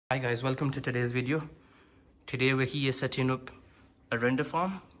Hi guys, welcome to today's video. Today we're here setting up a render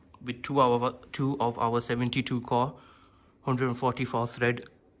farm with two of our 72 core 144 thread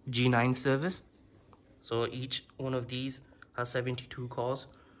G9 servers. So each one of these has 72 cores,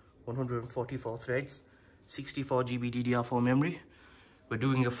 144 threads, 64 GB DDR4 memory. We're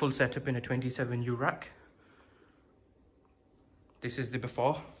doing a full setup in a 27U rack. This is the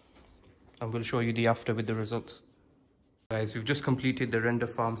before, and we'll show you the after with the results. Guys, we've just completed the render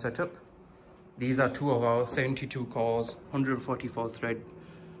farm setup. These are two of our 72 cores, 144 thread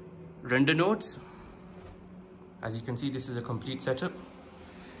render nodes. As you can see, this is a complete setup.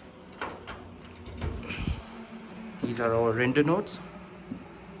 These are our render nodes,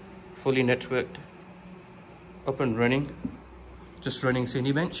 fully networked, up and running, just running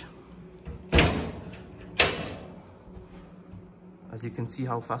Cinebench. As you can see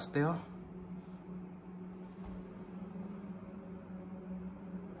how fast they are.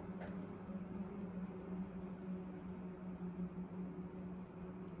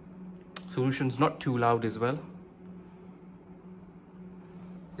 Solution's not too loud as well.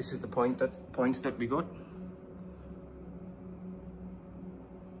 This is the points that we got.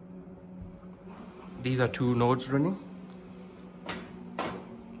 These are two nodes running.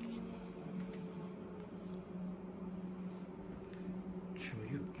 Show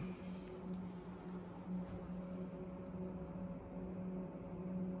you.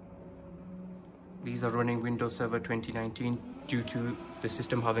 These are running Windows Server 2019 due to the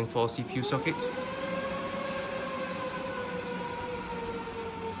system having 4 CPU sockets.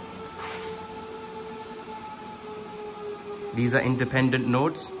 These are independent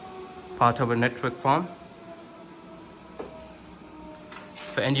nodes, part of a network farm.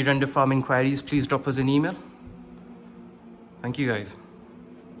 For any render farm inquiries, please drop us an email. Thank you guys.